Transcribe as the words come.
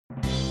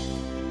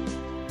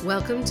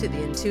Welcome to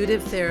The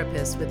Intuitive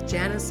Therapist with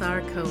Janis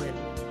R. Cohen,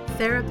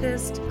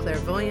 therapist,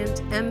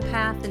 clairvoyant,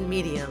 empath, and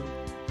medium.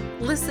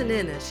 Listen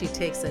in as she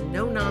takes a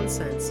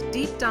no-nonsense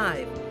deep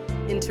dive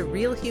into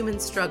real human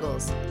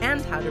struggles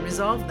and how to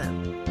resolve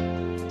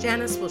them.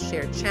 Janis will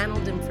share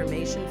channeled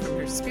information from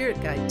her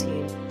spirit guide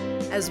team,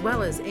 as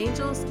well as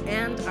angels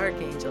and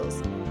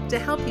archangels, to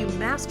help you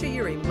master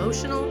your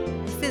emotional,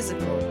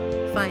 physical,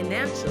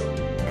 financial,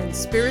 and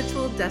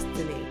spiritual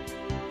destiny.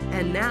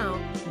 And now,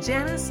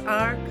 Janis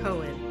R.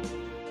 Cohen.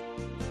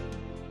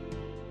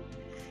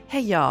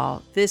 Hey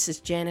y'all, this is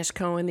Janis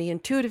Cohen, the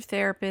Intuitive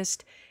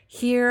Therapist,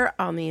 here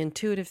on the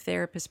Intuitive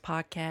Therapist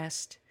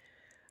podcast.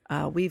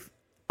 We've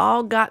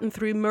all gotten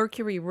through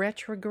Mercury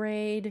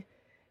retrograde.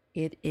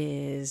 It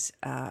is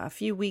a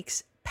few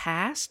weeks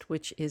past,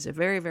 which is a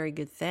very, very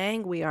good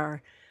thing. We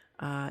are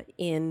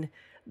in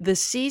the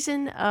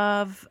season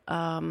of,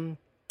 the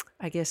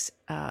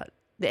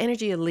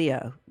energy of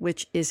Leo,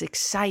 which is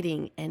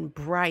exciting and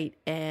bright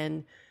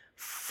and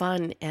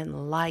fun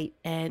and light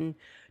and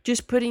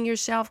just putting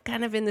yourself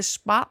kind of in the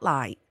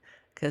spotlight,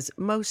 because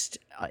most,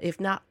 if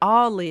not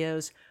all,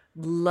 Leos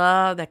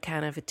love that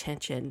kind of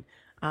attention,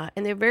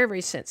 and they're very,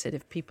 very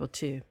sensitive people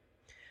too.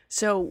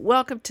 So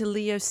welcome to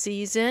Leo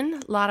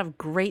season. A lot of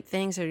great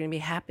things are going to be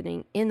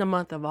happening in the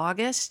month of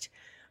August,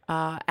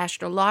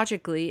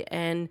 astrologically,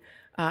 and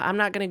I'm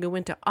not going to go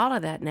into all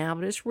of that now,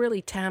 but it's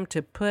really time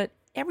to put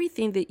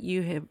everything that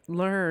you have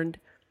learned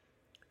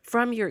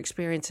from your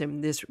experience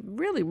in this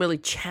really, really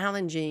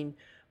challenging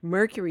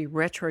Mercury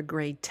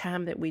retrograde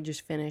time that we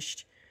just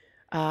finished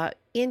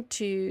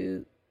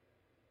into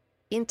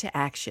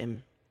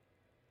action.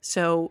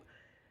 So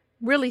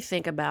really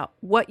think about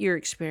what your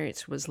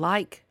experience was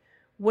like.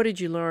 What did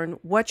you learn?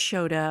 What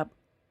showed up?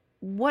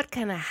 What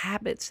kind of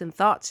habits and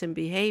thoughts and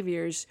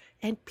behaviors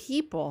and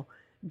people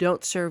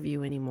don't serve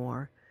you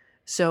anymore?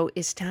 So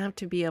it's time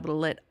to be able to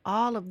let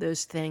all of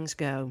those things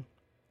go.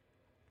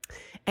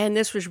 And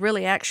this was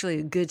really actually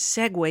a good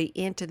segue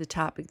into the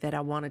topic that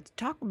I wanted to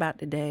talk about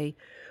today,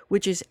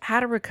 which is how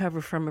to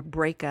recover from a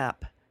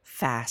breakup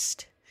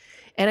fast.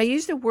 And I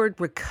use the word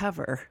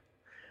recover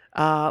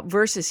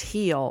versus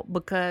heal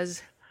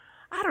because,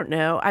 I don't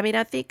know. I mean,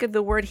 I think of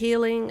the word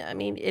healing. I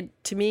mean,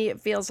 to me, it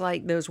feels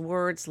like those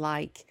words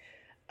like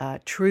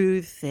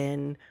truth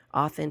and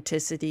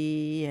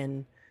authenticity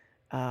and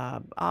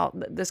all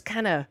those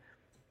kind of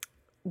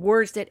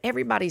words that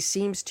everybody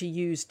seems to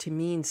use to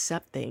mean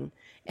something.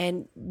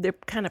 And they're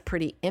kind of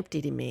pretty empty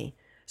to me.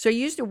 So I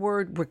use the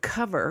word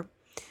recover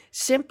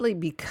simply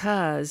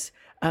because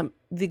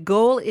the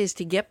goal is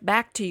to get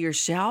back to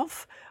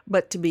yourself,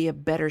 but to be a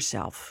better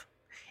self.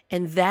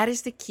 And that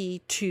is the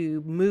key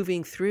to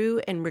moving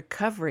through and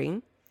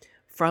recovering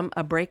from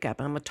a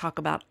breakup. I'm going to talk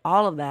about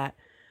all of that.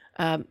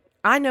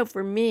 I know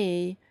for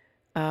me,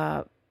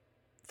 I've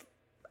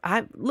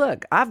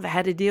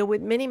had to deal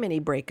with many,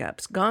 many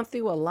breakups, gone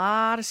through a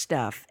lot of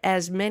stuff,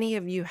 as many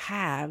of you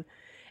have.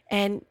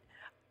 And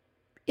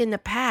in the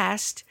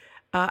past,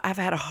 I've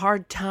had a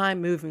hard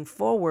time moving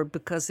forward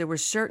because there were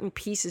certain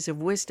pieces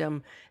of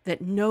wisdom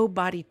that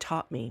nobody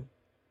taught me.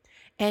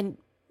 And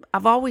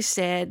I've always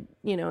said,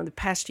 in the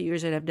past 2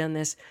 years that I've done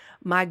this,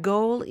 my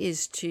goal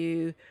is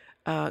to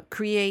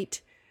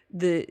create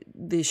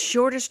the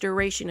shortest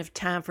duration of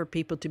time for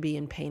people to be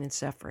in pain and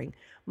suffering.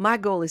 My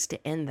goal is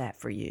to end that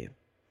for you.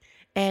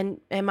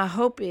 And my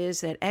hope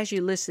is that as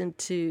you listen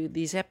to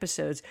these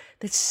episodes,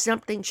 that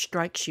something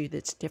strikes you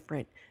that's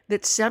different,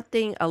 that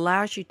something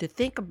allows you to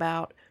think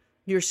about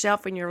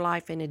yourself and your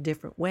life in a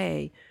different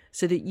way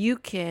so that you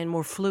can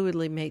more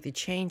fluidly make the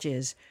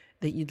changes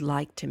that you'd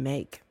like to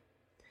make.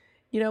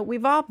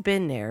 We've all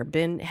been there,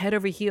 been head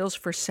over heels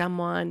for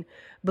someone,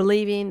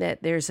 believing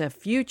that there's a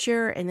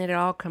future and then it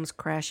all comes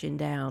crashing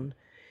down.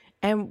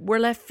 And we're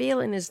left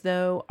feeling as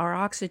though our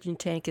oxygen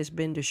tank has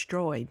been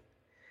destroyed.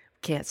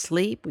 We can't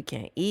sleep, we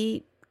can't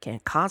eat,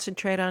 can't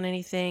concentrate on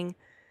anything.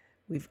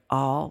 We've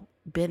all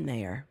been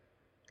there.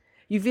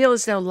 You feel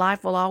as though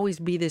life will always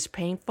be this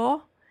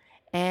painful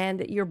and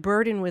that you're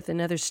burdened with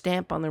another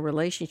stamp on the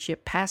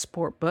relationship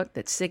passport book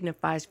that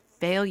signifies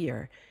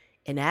failure,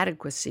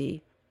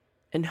 inadequacy,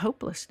 and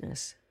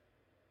hopelessness.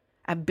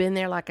 I've been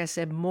there, like I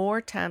said,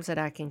 more times than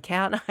I can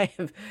count. I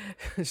have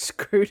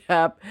screwed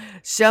up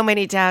so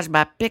many times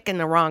by picking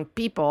the wrong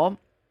people.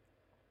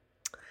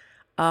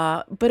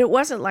 But it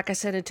wasn't, like I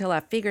said, until I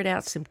figured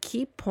out some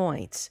key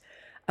points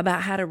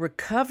about how to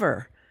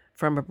recover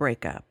from a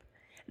breakup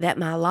that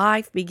my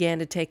life began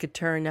to take a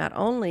turn not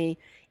only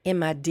in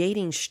my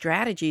dating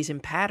strategies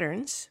and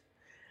patterns,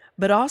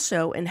 but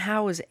also in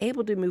how I was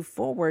able to move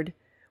forward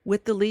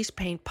with the least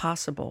pain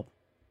possible.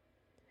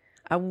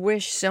 I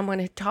wish someone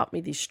had taught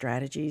me these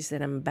strategies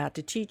that I'm about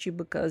to teach you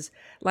because,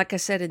 like I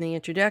said in the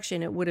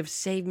introduction, it would have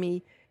saved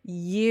me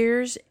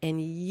years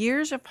and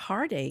years of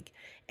heartache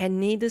and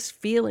needless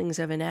feelings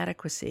of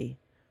inadequacy.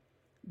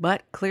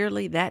 But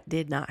clearly that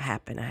did not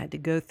happen. I had to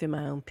go through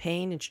my own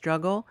pain and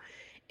struggle,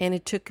 and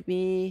it took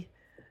me,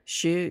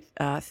 30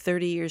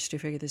 years to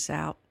figure this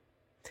out.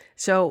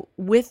 So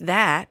with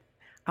that,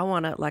 I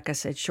want to, like I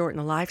said, shorten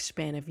the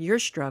lifespan of your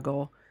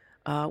struggle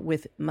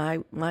with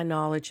my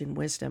knowledge and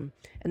wisdom.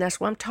 And that's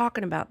why I'm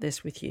talking about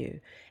this with you.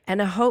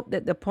 And I hope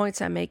that the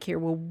points I make here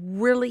will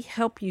really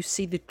help you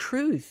see the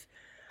truth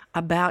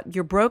about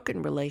your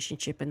broken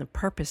relationship and the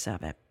purpose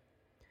of it.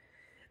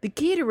 The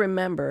key to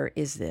remember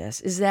is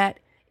that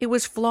it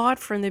was flawed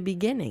from the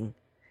beginning.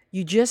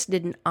 You just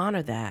didn't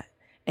honor that,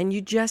 and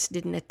you just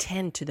didn't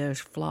attend to those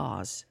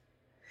flaws.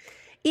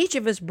 Each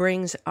of us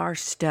brings our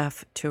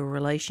stuff to a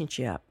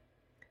relationship.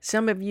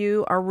 Some of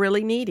you are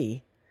really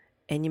needy,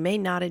 and you may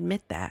not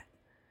admit that.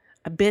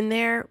 I've been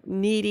there,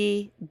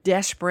 needy,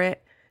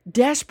 desperate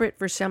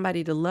for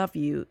somebody to love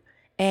you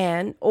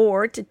and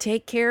or to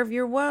take care of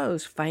your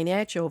woes,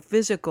 financial,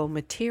 physical,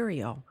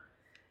 material,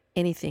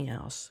 anything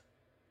else.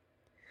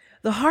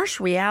 The harsh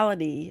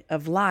reality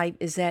of life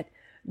is that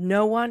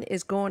no one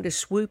is going to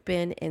swoop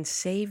in and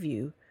save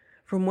you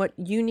from what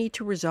you need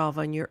to resolve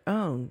on your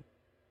own.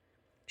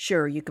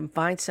 Sure, you can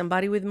find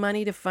somebody with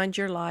money to fund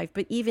your life,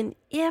 but even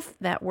if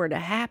that were to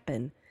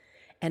happen,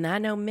 and I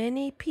know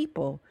many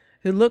people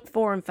who look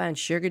for and find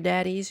sugar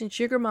daddies and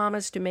sugar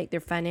mamas to make their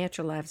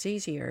financial lives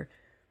easier.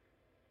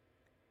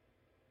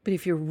 But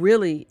if you're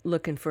really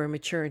looking for a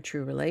mature and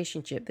true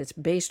relationship that's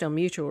based on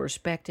mutual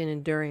respect and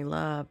enduring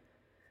love,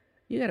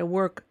 you got to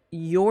work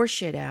your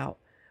shit out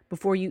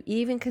before you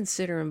even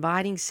consider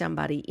inviting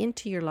somebody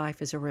into your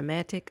life as a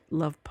romantic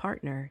love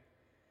partner.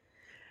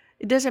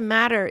 It doesn't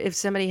matter if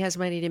somebody has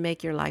money to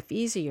make your life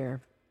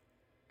easier.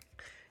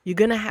 You're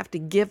going to have to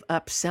give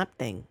up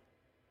something.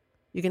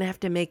 You're going to have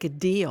to make a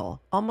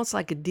deal, almost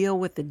like a deal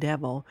with the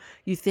devil.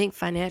 You think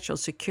financial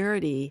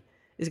security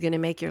is going to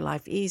make your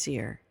life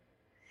easier.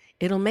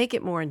 It'll make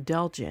it more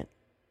indulgent,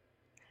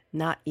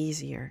 not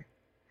easier,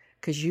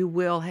 because you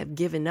will have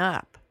given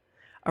up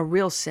a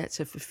real sense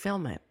of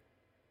fulfillment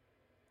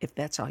if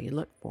that's all you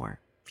look for,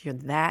 if you're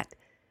that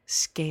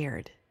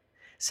scared.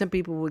 Some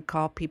people would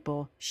call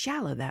people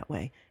shallow that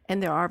way,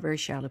 and there are very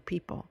shallow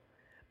people.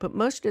 But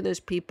most of those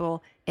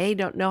people, A,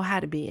 don't know how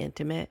to be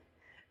intimate,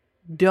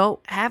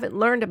 haven't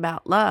learned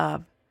about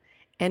love,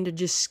 and are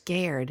just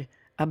scared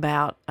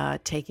about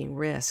taking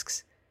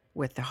risks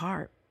with the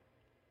heart.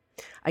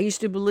 I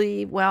used to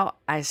believe, I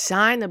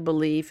assigned the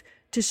belief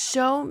to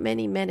so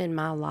many men in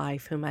my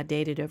life whom I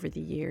dated over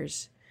the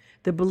years,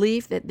 the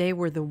belief that they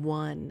were the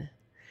one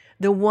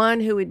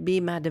who would be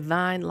my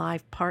divine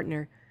life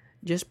partner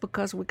just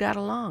because we got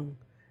along.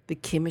 The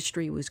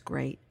chemistry was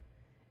great,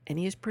 and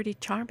he is pretty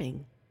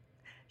charming.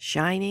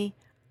 Shiny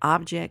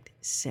object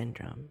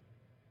syndrome.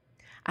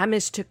 I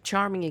mistook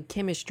charming and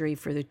chemistry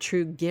for the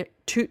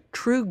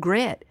true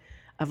grit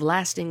of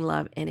lasting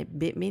love, and it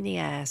bit me in the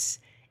ass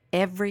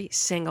every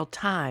single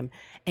time.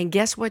 And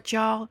guess what,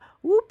 y'all?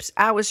 Whoops,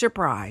 I was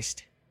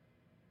surprised.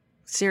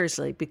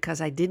 Seriously, because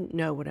I didn't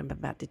know what I'm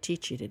about to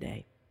teach you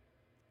today.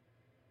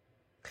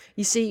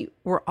 You see,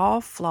 we're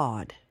all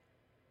flawed.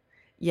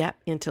 Yep,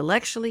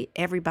 intellectually,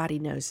 everybody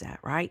knows that,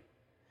 right?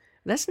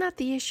 That's not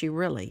the issue,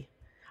 really.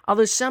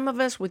 Although some of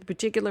us with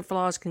particular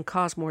flaws can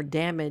cause more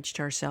damage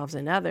to ourselves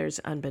than others,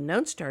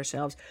 unbeknownst to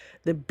ourselves,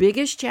 the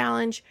biggest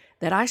challenge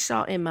that I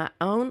saw in my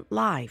own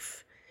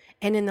life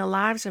and in the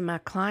lives of my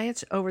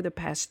clients over the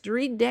past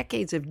 3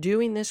 decades of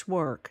doing this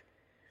work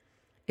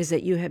is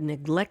that you have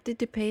neglected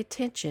to pay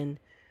attention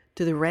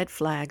to the red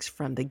flags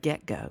from the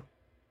get-go.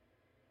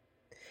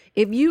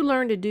 If you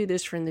learn to do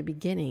this from the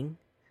beginning,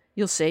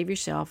 you'll save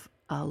yourself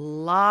a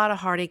lot of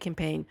heartache and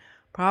pain,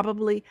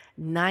 probably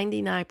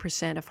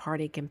 99% of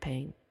heartache and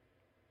pain.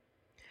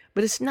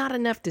 But it's not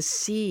enough to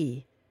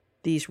see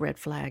these red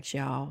flags,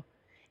 y'all.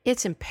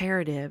 It's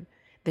imperative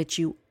that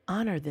you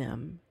honor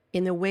them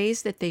in the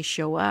ways that they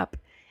show up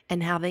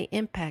and how they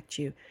impact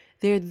you.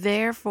 They're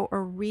there for a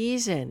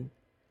reason.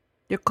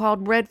 They're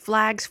called red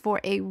flags for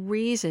a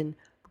reason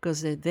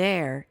because they're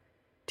there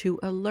to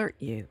alert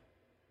you.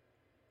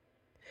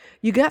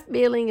 Your gut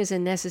feeling is a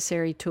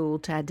necessary tool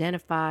to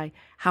identify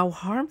how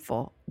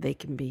harmful they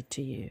can be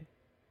to you.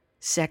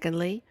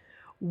 Secondly,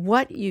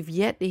 what you've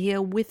yet to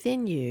heal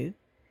within you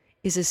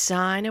is a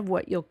sign of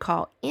what you'll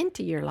call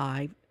into your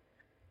life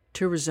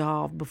to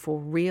resolve before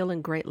real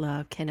and great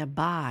love can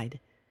abide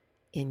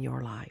in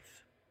your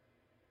life.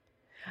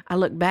 I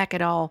look back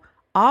at all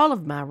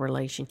of my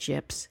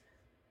relationships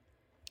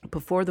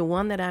before the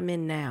one that I'm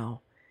in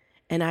now,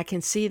 and I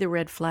can see the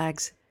red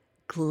flags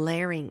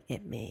glaring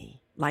at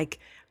me, like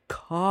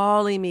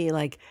calling me,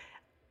 like,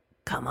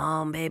 come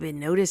on, baby,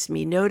 notice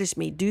me,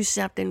 do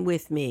something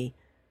with me.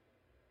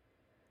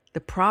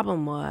 The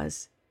problem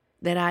was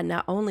that I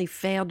not only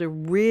failed to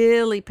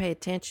really pay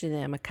attention to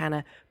them, I kind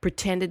of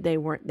pretended they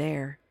weren't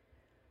there.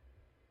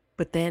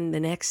 But then the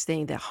next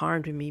thing that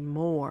harmed me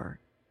more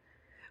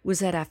was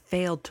that I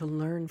failed to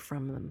learn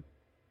from them.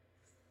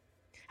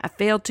 I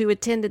failed to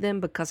attend to them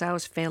because I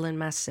was failing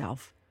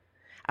myself.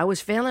 I was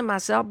failing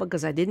myself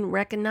because I didn't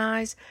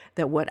recognize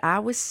that what I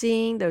was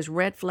seeing, those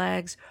red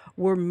flags,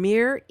 were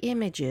mirror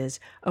images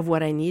of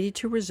what I needed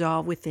to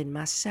resolve within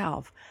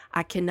myself.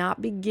 I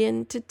cannot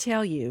begin to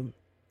tell you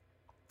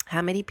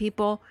how many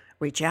people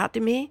reach out to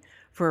me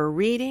for a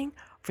reading,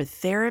 for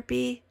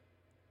therapy,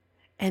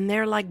 and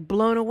they're like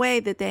blown away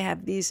that they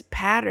have these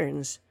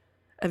patterns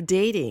of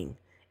dating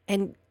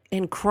and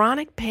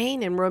chronic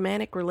pain in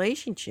romantic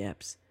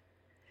relationships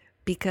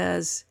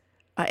because,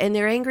 and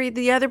they're angry at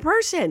the other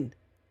person.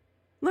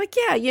 Like,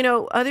 yeah,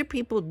 other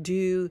people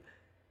do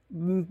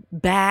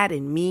bad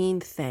and mean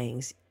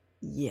things.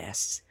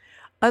 Yes.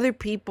 Other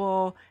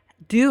people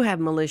do have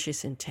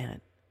malicious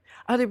intent.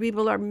 Other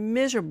people are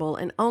miserable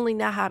and only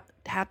know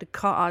how to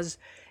cause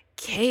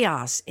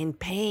chaos and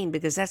pain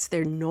because that's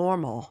their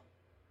normal.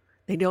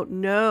 They don't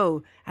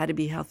know how to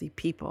be healthy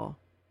people.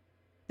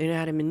 They know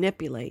how to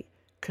manipulate,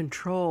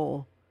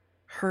 control,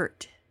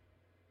 hurt.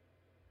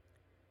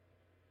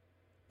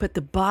 But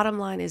the bottom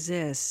line is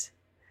this: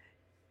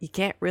 you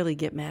can't really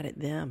get mad at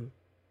them.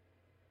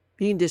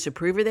 You can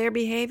disapprove of their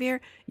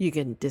behavior, you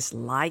can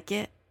dislike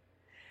it,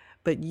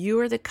 but you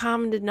are the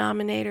common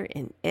denominator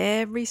in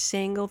every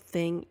single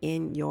thing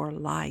in your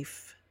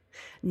life.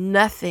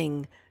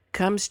 Nothing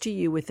comes to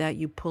you without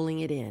you pulling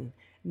it in.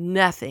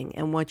 Nothing.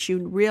 And once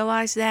you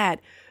realize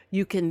that,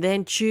 you can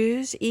then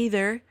choose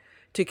either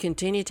to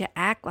continue to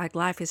act like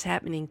life is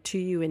happening to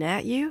you and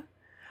at you,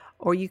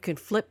 or you can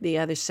flip the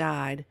other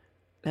side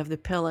of the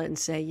pillow and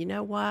say, you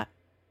know what?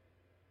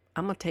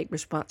 I'm going to take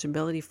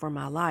responsibility for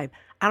my life.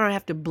 I don't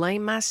have to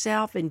blame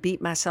myself and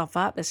beat myself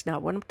up. That's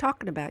not what I'm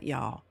talking about,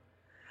 y'all.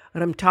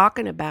 What I'm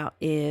talking about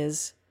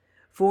is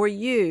for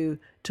you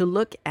to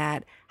look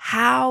at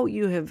how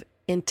you have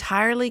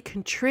entirely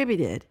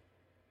contributed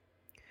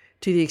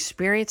to the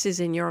experiences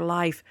in your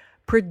life,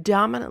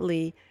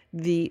 predominantly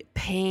the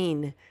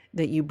pain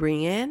that you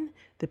bring in,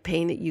 the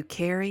pain that you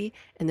carry,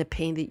 and the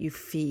pain that you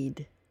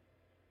feed.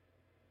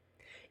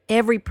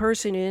 Every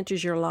person who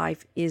enters your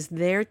life is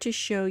there to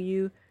show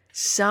you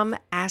some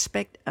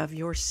aspect of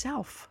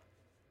yourself.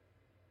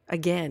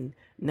 Again,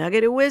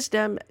 nugget of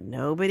wisdom,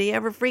 nobody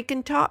ever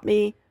freaking taught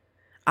me.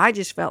 I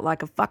just felt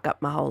like a fuck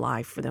up my whole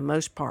life for the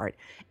most part.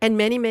 And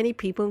many, many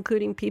people,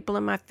 including people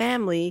in my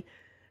family,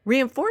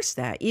 reinforced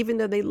that, even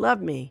though they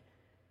love me.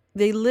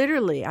 They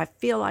literally, I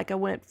feel like I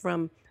went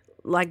from,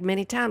 like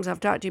many times I've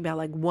talked to you about,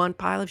 like one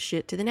pile of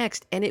shit to the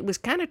next. And it was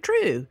kind of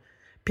true.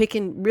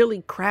 Picking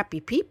really crappy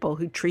people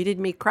who treated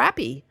me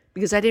crappy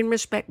because I didn't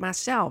respect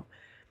myself.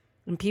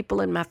 And people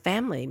in my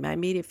family, my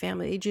immediate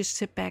family, they just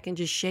sit back and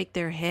just shake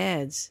their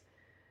heads.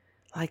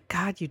 Like,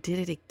 God, you did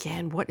it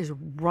again. What is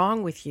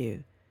wrong with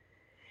you?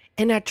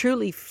 And I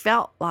truly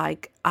felt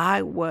like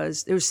there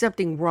was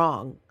something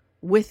wrong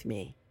with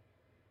me.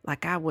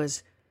 Like I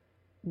was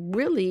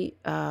really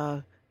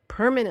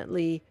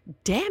permanently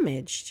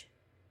damaged.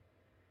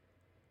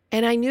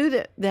 And I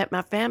knew that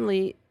my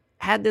family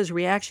had those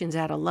reactions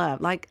out of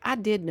love. Like I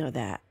did know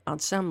that on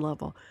some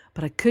level,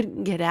 but I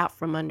couldn't get out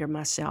from under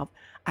myself.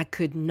 I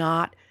could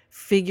not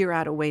figure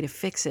out a way to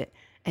fix it.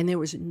 And there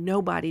was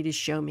nobody to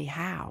show me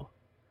how.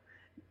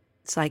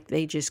 It's like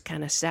they just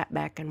kind of sat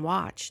back and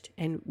watched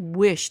and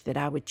wished that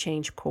I would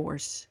change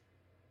course.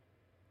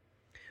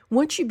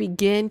 Once you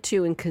begin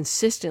to and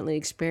consistently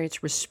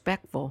experience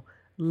respectful,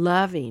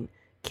 loving,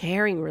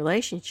 caring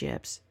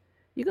relationships,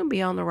 you're going to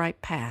be on the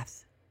right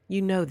path.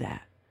 You know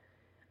that.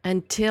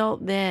 Until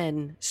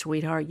then,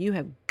 sweetheart, you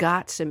have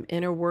got some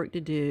inner work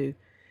to do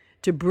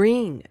to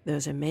bring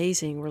those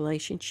amazing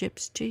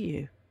relationships to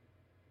you.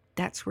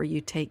 That's where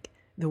you take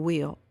the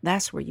wheel.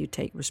 That's where you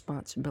take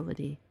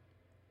responsibility.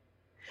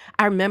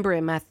 I remember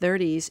in my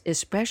 30s,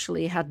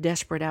 especially how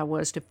desperate I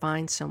was to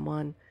find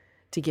someone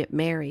to get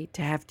married,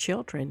 to have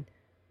children.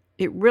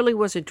 It really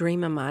was a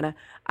dream of mine.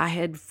 I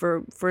had,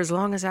 for as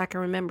long as I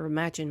can remember,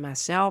 imagined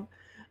myself,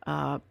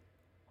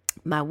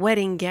 my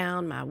wedding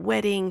gown, my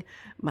wedding,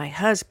 my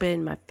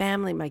husband, my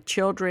family, my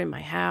children,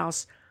 my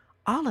house,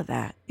 all of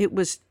that.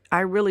 I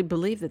really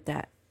believed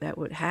that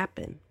would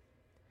happen.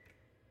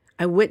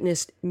 I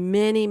witnessed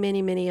many,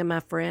 many, many of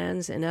my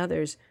friends and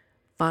others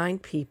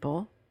find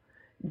people,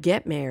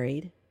 get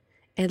married,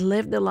 and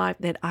live the life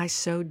that I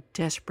so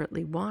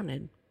desperately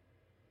wanted.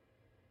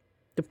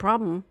 The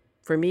problem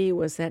for me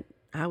was that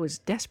I was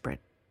desperate.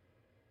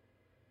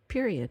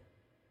 Period.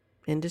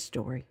 End of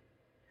story.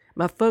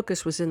 My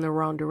focus was in the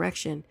wrong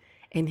direction.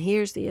 And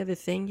here's the other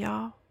thing,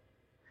 y'all.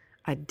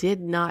 I did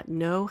not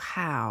know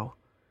how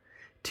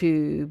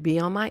to be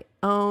on my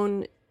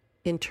own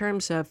in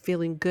terms of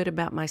feeling good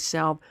about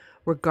myself,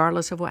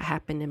 regardless of what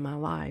happened in my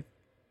life.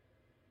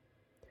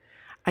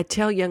 I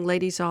tell young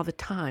ladies all the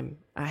time,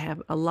 I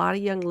have a lot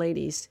of young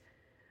ladies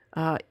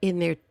in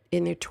their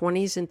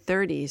 20s and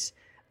 30s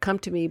come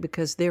to me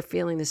because they're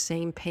feeling the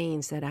same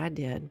pains that I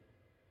did.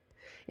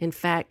 In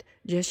fact,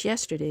 just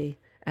yesterday,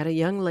 I had a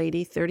young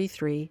lady,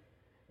 33,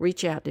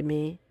 reach out to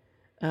me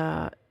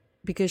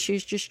because she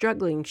was just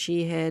struggling.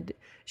 She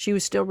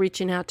was still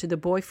reaching out to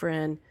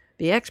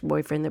the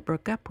ex-boyfriend that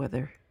broke up with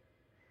her.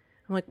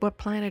 I'm like, what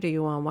planet are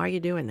you on? Why are you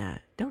doing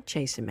that? Don't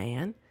chase a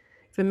man.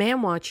 If a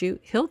man wants you,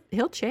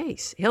 he'll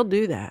chase. He'll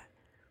do that.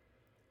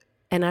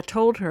 And I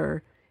told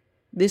her,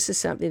 this is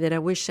something that I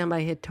wish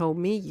somebody had told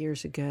me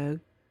years ago,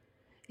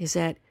 is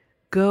that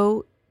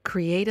go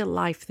create a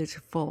life that's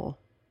full.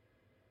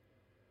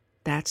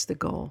 That's the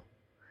goal.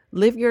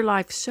 Live your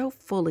life so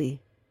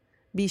fully.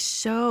 Be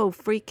so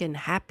freaking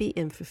happy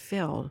and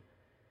fulfilled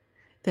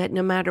that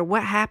no matter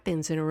what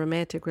happens in a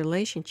romantic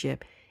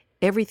relationship,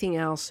 everything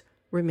else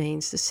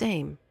remains the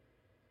same.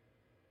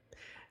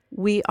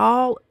 We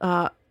all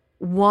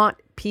want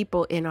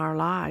people in our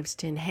lives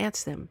to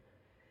enhance them,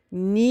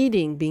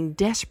 being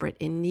desperate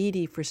and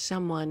needy for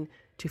someone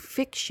to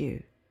fix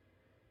you,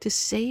 to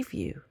save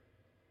you.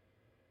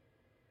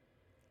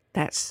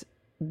 That's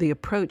the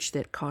approach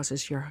that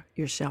causes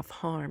your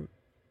self-harm.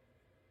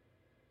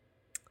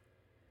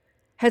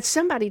 Had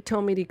somebody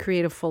told me to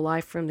create a full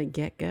life from the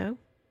get-go,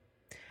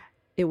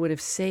 it would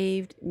have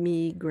saved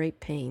me great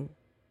pain.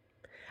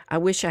 I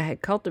wish I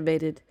had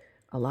cultivated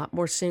a lot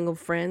more single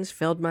friends,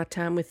 filled my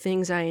time with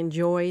things I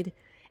enjoyed,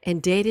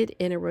 and dated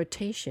in a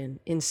rotation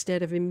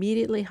instead of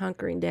immediately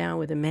hunkering down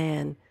with a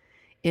man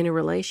in a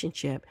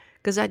relationship,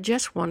 because I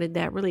just wanted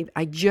that relief.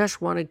 I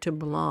just wanted to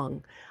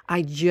belong.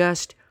 I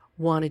just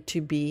wanted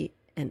to be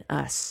an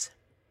us.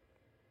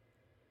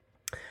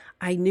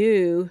 I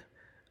knew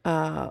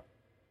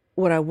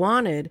what I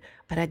wanted,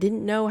 but I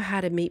didn't know how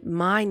to meet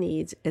my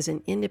needs as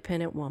an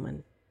independent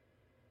woman.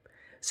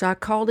 So I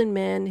called in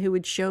men who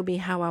would show me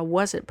how I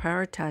wasn't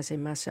prioritizing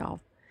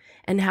myself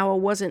and how I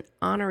wasn't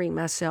honoring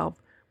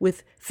myself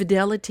with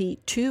fidelity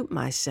to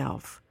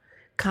myself,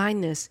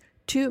 kindness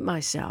to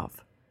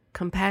myself,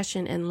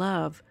 compassion and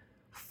love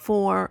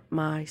for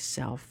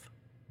myself.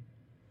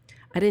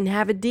 I didn't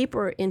have a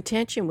deeper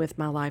intention with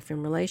my life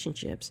and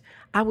relationships.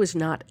 I was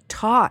not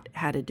taught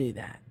how to do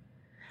that.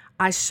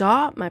 I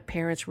saw my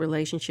parents'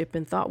 relationship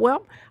and thought,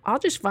 well, I'll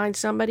just find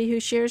somebody who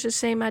shares the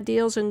same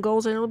ideals and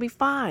goals and it'll be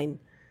fine.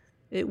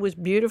 It was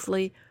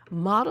beautifully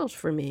modeled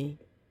for me.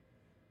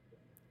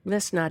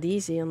 That's not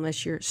easy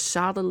unless you're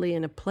solidly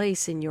in a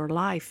place in your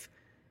life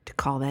to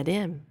call that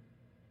in.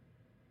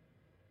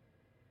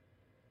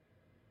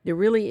 There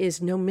really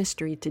is no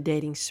mystery to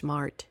dating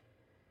smart.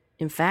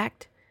 In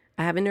fact,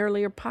 I have an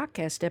earlier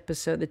podcast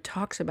episode that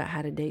talks about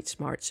how to date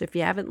smart. So if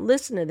you haven't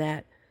listened to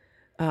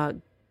that,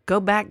 go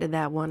back to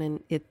that one,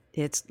 and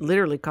it's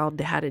literally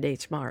called How to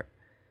Date Smart.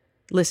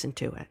 Listen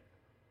to it.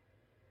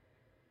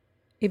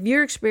 If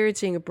you're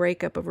experiencing a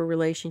breakup of a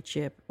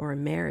relationship or a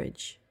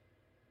marriage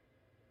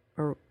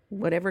or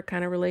whatever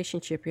kind of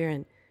relationship you're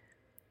in,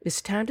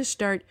 it's time to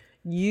start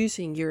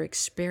using your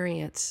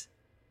experience,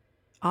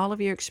 all of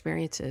your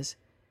experiences,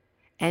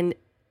 and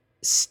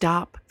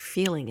stop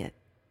feeling it.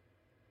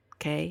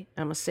 Okay?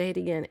 I'm going to say it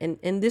again.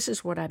 And this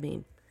is what I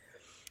mean.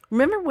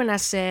 Remember when I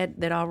said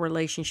that all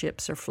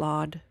relationships are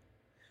flawed?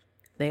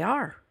 They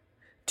are.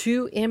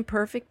 Two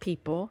imperfect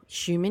people,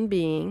 human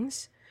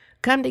beings,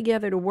 come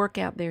together to work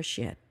out their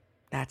shit.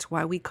 That's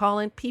why we call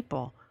in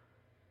people,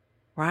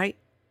 right?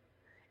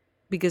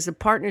 Because the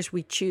partners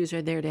we choose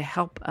are there to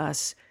help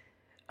us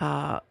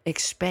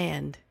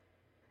expand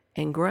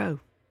and grow.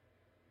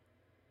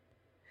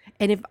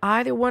 And if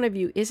either one of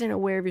you isn't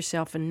aware of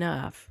yourself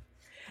enough,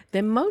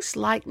 then most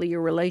likely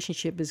your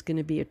relationship is going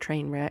to be a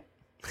train wreck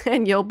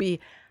and you'll be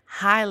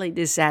highly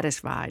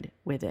dissatisfied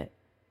with it.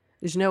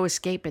 There's no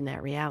escaping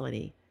that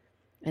reality.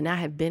 And I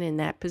have been in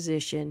that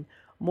position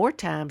more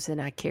times than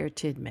I care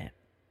to admit.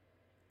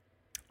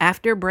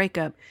 After a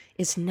breakup,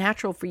 it's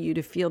natural for you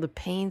to feel the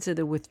pains of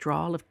the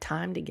withdrawal of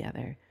time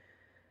together.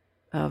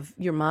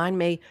 Your mind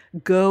may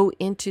go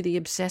into the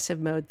obsessive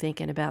mode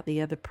thinking about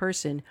the other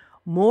person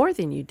more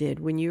than you did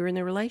when you were in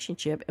the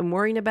relationship and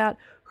worrying about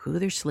who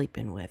they're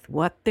sleeping with,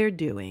 what they're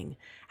doing,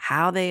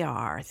 how they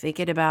are,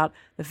 thinking about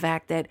the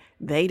fact that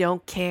they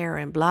don't care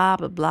and blah,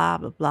 blah, blah,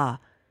 blah, blah.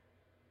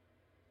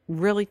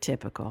 Really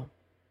typical.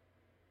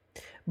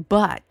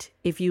 But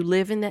if you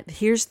live in that,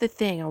 here's the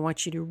thing, I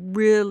want you to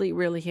really,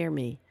 really hear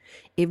me.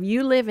 If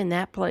you live in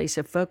that place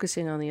of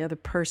focusing on the other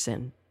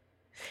person,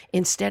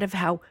 instead of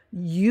how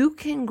you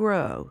can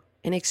grow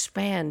and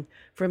expand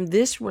from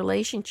this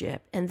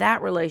relationship and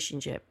that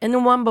relationship and the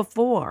one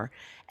before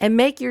and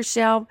make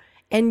yourself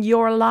and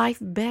your life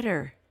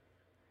better,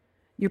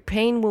 your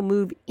pain will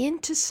move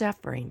into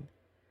suffering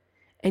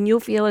and you'll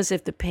feel as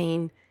if the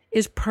pain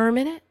is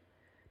permanent,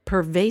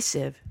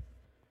 pervasive,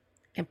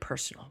 and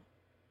personal.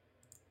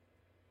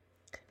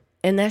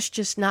 And that's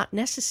just not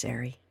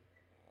necessary.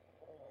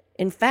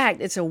 In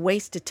fact, it's a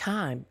waste of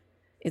time.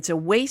 It's a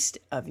waste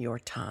of your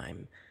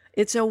time.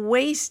 It's a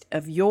waste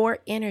of your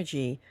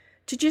energy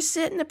to just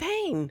sit in the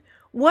pain.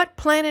 What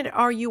planet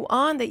are you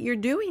on that you're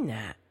doing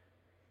that?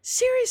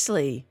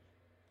 Seriously,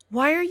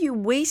 why are you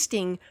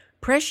wasting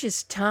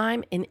precious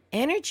time and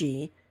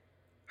energy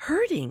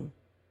hurting?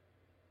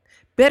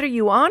 Better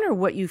you honor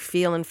what you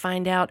feel and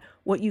find out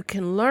what you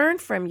can learn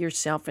from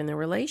yourself in the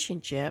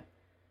relationship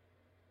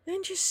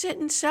than just sit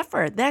and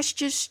suffer. That's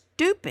just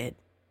stupid.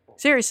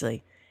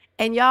 Seriously.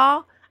 And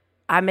y'all,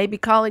 I may be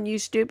calling you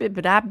stupid,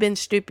 but I've been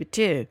stupid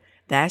too.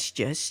 That's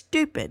just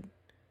stupid.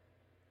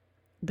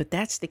 But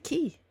that's the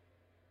key.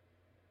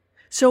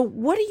 So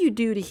what do you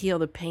do to heal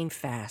the pain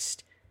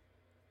fast?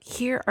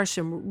 Here are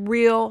some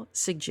real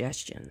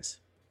suggestions.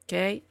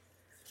 Okay?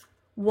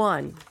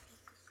 1,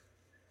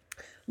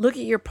 look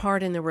at your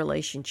part in the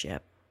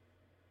relationship.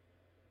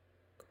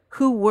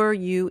 Who were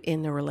you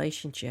in the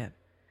relationship?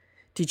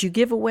 Did you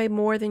give away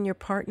more than your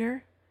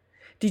partner?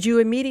 Did you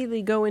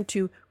immediately go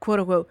into quote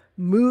unquote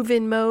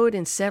move-in mode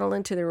and settle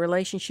into the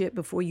relationship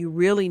before you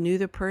really knew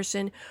the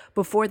person,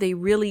 before they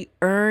really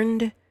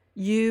earned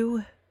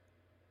you?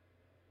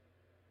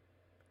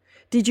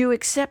 Did you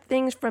accept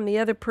things from the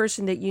other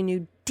person that you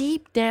knew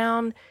deep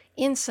down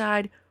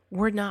inside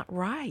were not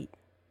right?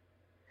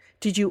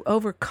 Did you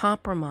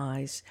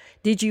overcompromise?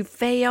 Did you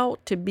fail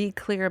to be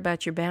clear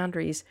about your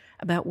boundaries,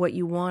 about what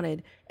you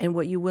wanted and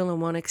what you will and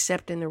won't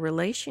accept in the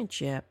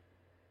relationship?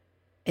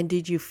 And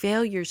did you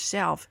fail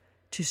yourself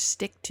to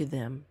stick to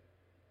them?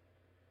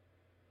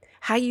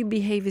 How you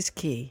behave is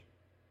key.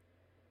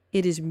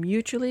 It is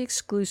mutually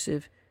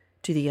exclusive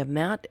to the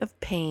amount of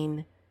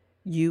pain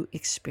you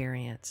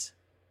experience.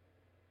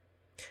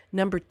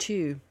 Number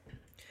 2,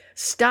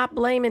 stop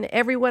blaming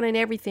everyone and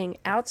everything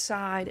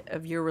outside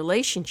of your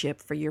relationship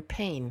for your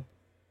pain.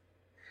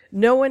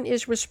 No one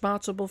is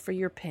responsible for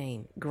your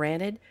pain.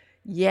 Granted,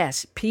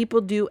 yes,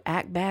 people do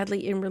act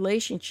badly in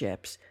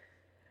relationships,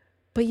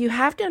 but you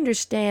have to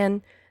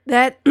understand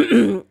that,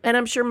 and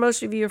I'm sure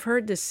most of you have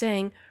heard this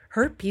saying,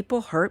 hurt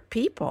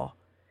people,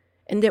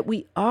 and that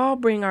we all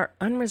bring our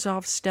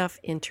unresolved stuff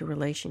into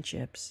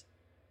relationships.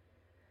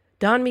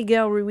 Don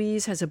Miguel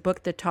Ruiz has a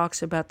book that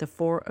talks about the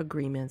 4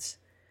 agreements.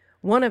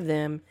 One of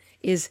them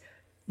is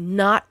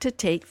not to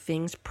take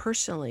things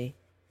personally.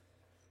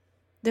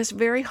 That's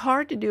very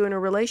hard to do in a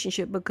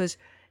relationship because,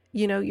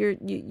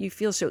 you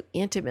feel so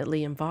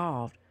intimately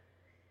involved.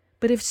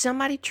 But if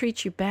somebody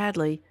treats you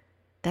badly,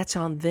 that's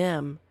on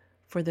them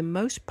for the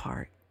most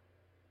part.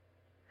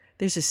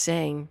 There's a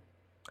saying,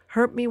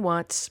 hurt me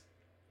once,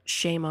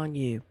 shame on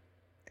you.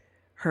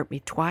 Hurt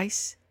me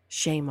twice,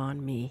 shame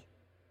on me.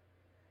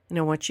 And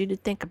I want you to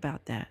think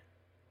about that.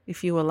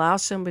 If you allow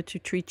somebody to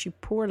treat you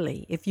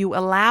poorly, if you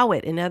allow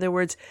it, in other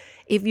words,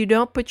 if you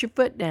don't put your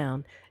foot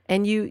down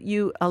and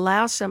you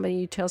allow somebody,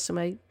 you tell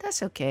somebody,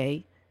 that's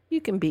okay, you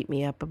can beat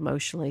me up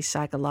emotionally,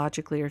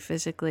 psychologically, or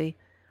physically,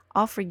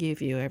 I'll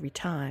forgive you every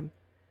time.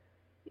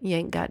 You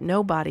ain't got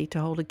nobody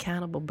to hold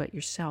accountable but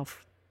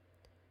yourself.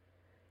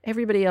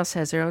 Everybody else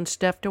has their own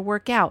stuff to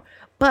work out,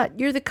 but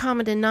you're the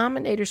common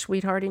denominator,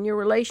 sweetheart, in your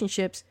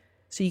relationships,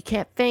 so you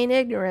can't feign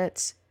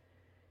ignorance.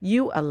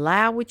 You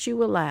allow what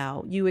you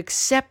allow. You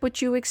accept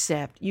what you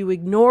accept. You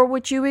ignore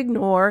what you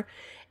ignore.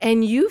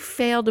 And you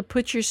fail to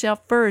put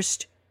yourself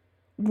first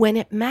when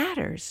it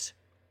matters.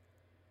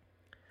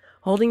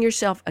 Holding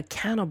yourself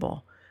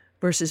accountable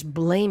versus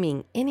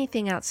blaming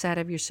anything outside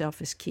of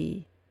yourself is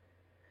key.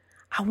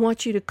 I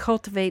want you to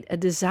cultivate a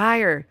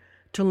desire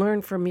to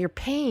learn from your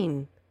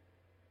pain.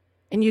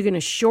 And you're going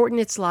to shorten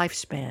its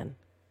lifespan.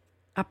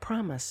 I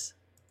promise.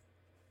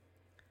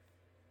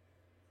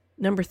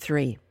 Number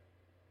 3.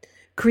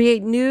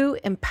 Create new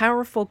and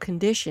powerful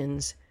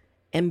conditions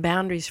and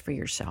boundaries for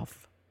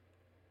yourself.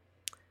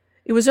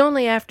 It was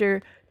only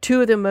after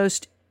 2 of the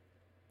most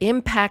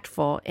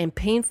impactful and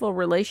painful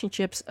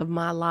relationships of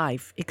my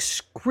life,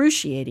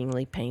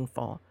 excruciatingly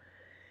painful,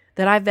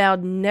 that I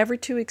vowed never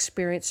to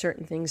experience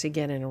certain things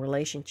again in a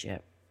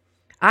relationship.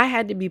 I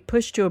had to be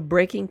pushed to a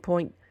breaking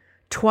point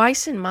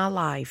twice in my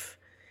life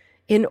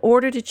in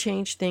order to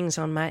change things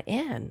on my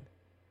end.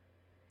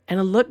 And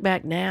I look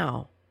back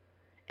now,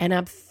 and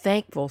I'm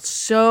thankful,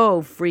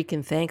 so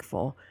freaking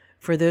thankful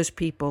for those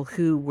people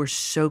who were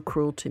so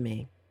cruel to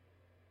me.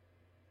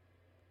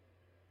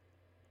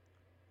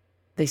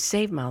 They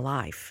saved my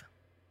life.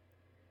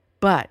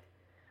 But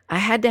I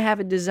had to have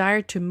a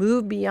desire to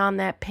move beyond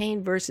that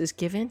pain versus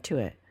give into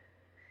it.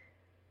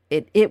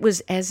 It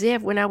was as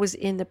if when I was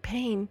in the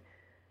pain,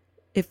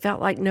 it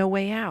felt like no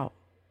way out.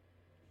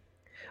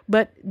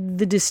 But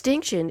the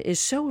distinction is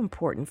so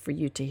important for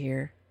you to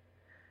hear,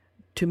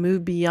 to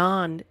move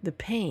beyond the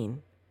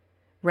pain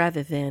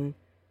rather than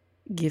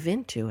give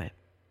into it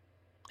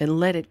and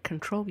let it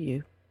control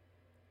you.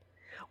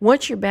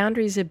 Once your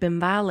boundaries have been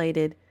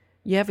violated,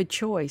 you have a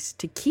choice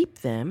to keep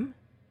them,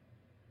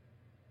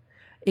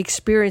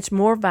 experience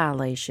more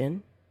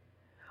violation,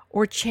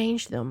 or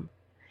change them,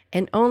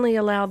 and only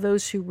allow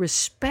those who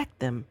respect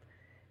them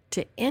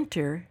to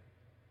enter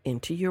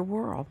into your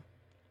world.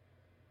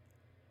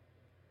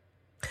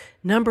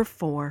 Number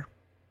 4,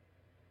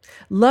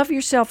 love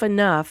yourself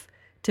enough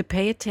to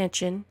pay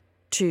attention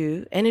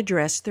to and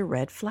address the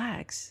red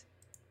flags.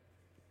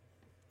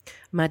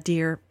 My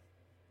dear,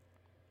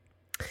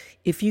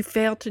 if you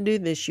fail to do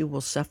this, you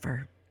will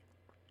suffer.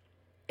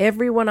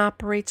 Everyone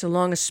operates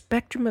along a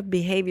spectrum of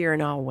behavior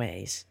in all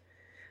ways.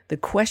 The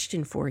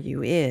question for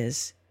you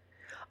is,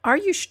 are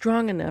you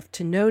strong enough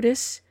to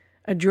notice,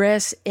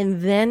 address,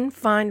 and then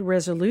find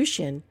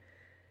resolution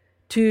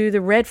to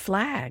the red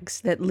flags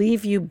that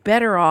leave you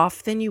better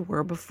off than you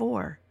were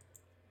before?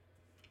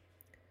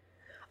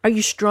 Are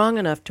you strong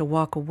enough to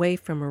walk away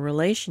from a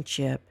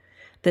relationship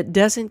that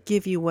doesn't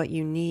give you what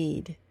you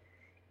need,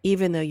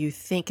 even though you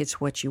think it's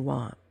what you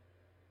want?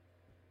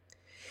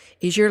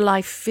 Is your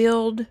life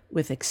filled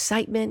with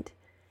excitement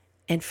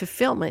and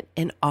fulfillment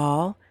in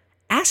all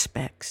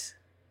aspects?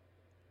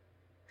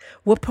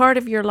 What part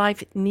of your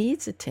life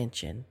needs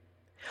attention?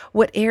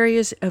 What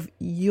areas of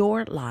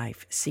your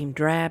life seem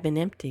drab and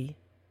empty?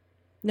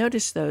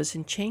 Notice those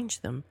and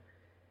change them.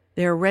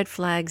 There are red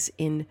flags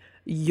in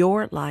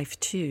your life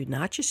too,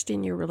 not just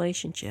in your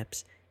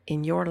relationships,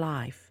 in your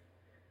life.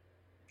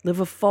 Live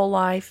a full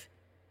life.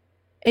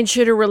 And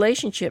should a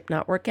relationship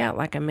not work out,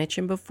 like I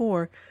mentioned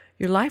before,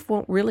 your life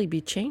won't really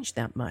be changed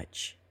that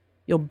much.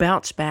 You'll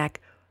bounce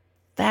back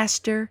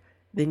faster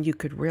than you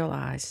could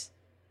realize.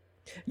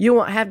 You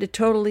won't have to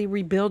totally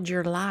rebuild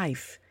your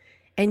life,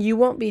 and you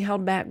won't be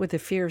held back with the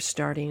fear of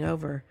starting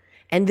over.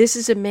 And this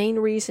is a main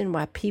reason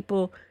why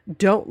people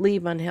don't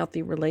leave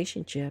unhealthy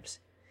relationships.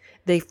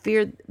 They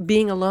fear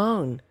being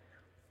alone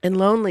and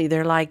lonely.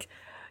 They're like,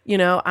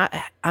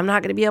 I'm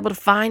not going to be able to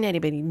find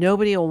anybody.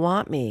 Nobody will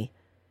want me.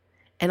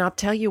 And I'll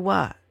tell you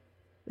what,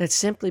 that's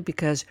simply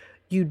because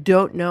you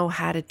don't know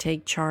how to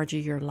take charge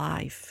of your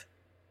life.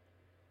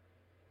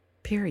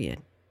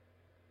 Period.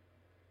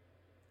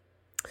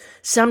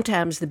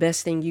 Sometimes the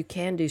best thing you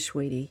can do,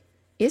 sweetie,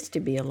 is to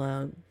be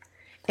alone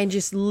and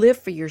just live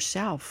for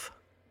yourself.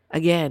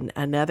 Again,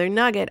 another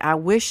nugget I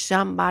wish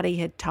somebody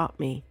had taught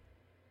me.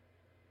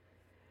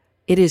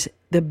 It is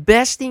the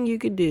best thing you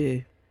could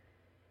do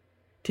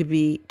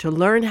to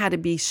learn how to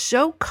be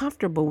so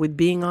comfortable with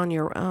being on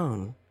your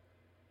own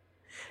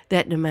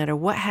that no matter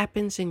what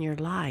happens in your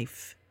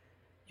life,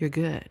 you're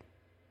good.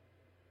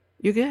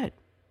 You're good.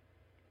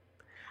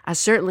 I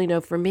certainly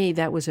know for me,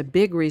 that was a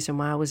big reason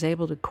why I was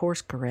able to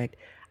course correct.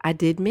 I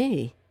did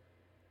me,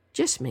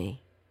 just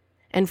me,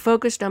 and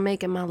focused on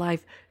making my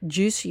life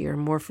juicier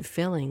and more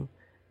fulfilling,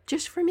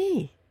 just for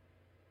me.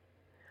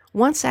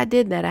 Once I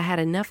did that, I had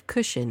enough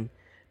cushion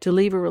to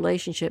leave a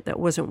relationship that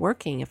wasn't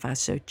working if I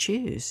so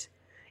choose.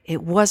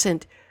 It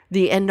wasn't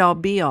the end-all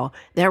be-all.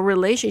 That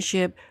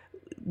relationship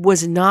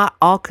was not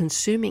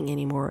all-consuming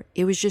anymore.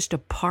 It was just a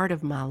part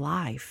of my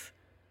life.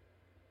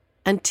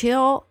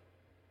 Until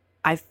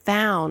I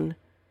found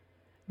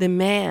the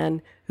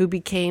man who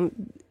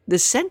became the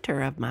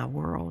center of my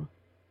world.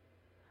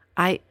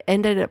 I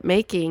ended up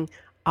making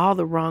all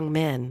the wrong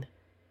men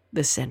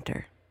the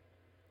center.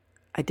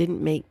 I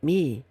didn't make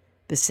me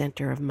the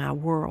center of my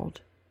world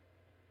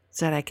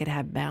so that I could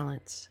have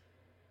balance.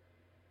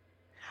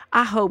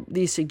 I hope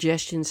these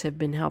suggestions have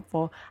been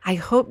helpful. I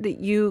hope that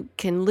you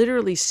can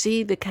literally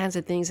see the kinds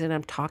of things that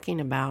I'm talking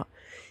about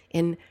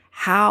and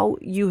how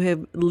you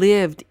have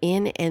lived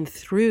in and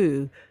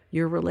through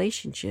your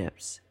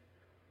relationships.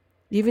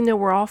 Even though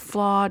we're all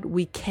flawed,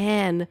 we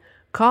can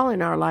call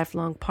in our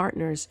lifelong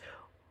partners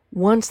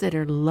ones that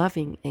are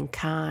loving and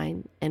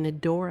kind and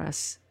adore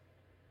us.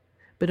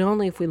 But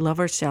only if we love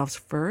ourselves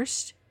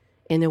first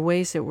in the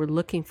ways that we're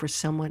looking for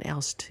someone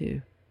else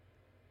to.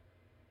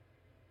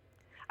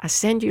 I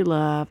send you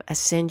love. I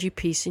send you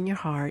peace in your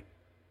heart.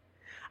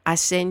 I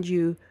send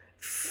you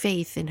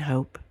faith and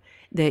hope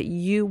that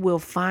you will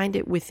find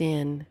it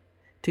within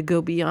to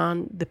go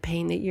beyond the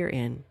pain that you're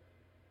in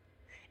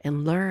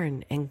and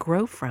learn and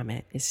grow from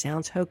it. It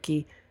sounds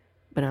hokey,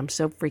 but I'm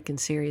so freaking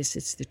serious.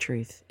 It's the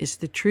truth. It's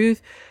the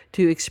truth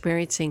to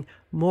experiencing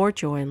more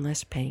joy and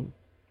less pain.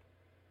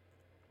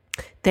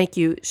 Thank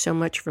you so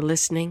much for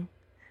listening.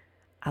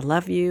 I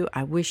love you.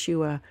 I wish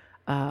you a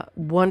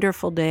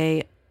wonderful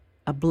day,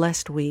 a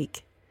blessed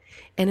week.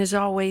 And as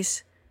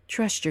always,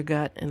 trust your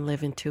gut and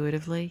live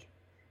intuitively.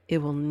 It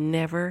will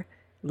never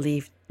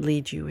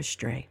lead you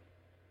astray.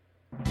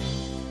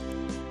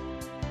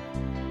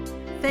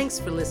 Thanks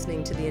for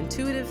listening to The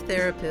Intuitive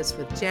Therapist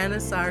with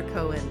Janis R.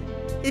 Cohen.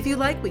 If you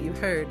like what you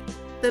heard,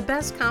 the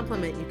best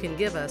compliment you can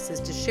give us is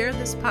to share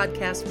this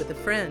podcast with a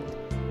friend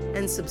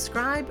and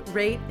subscribe,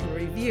 rate, and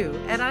review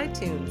at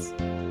iTunes.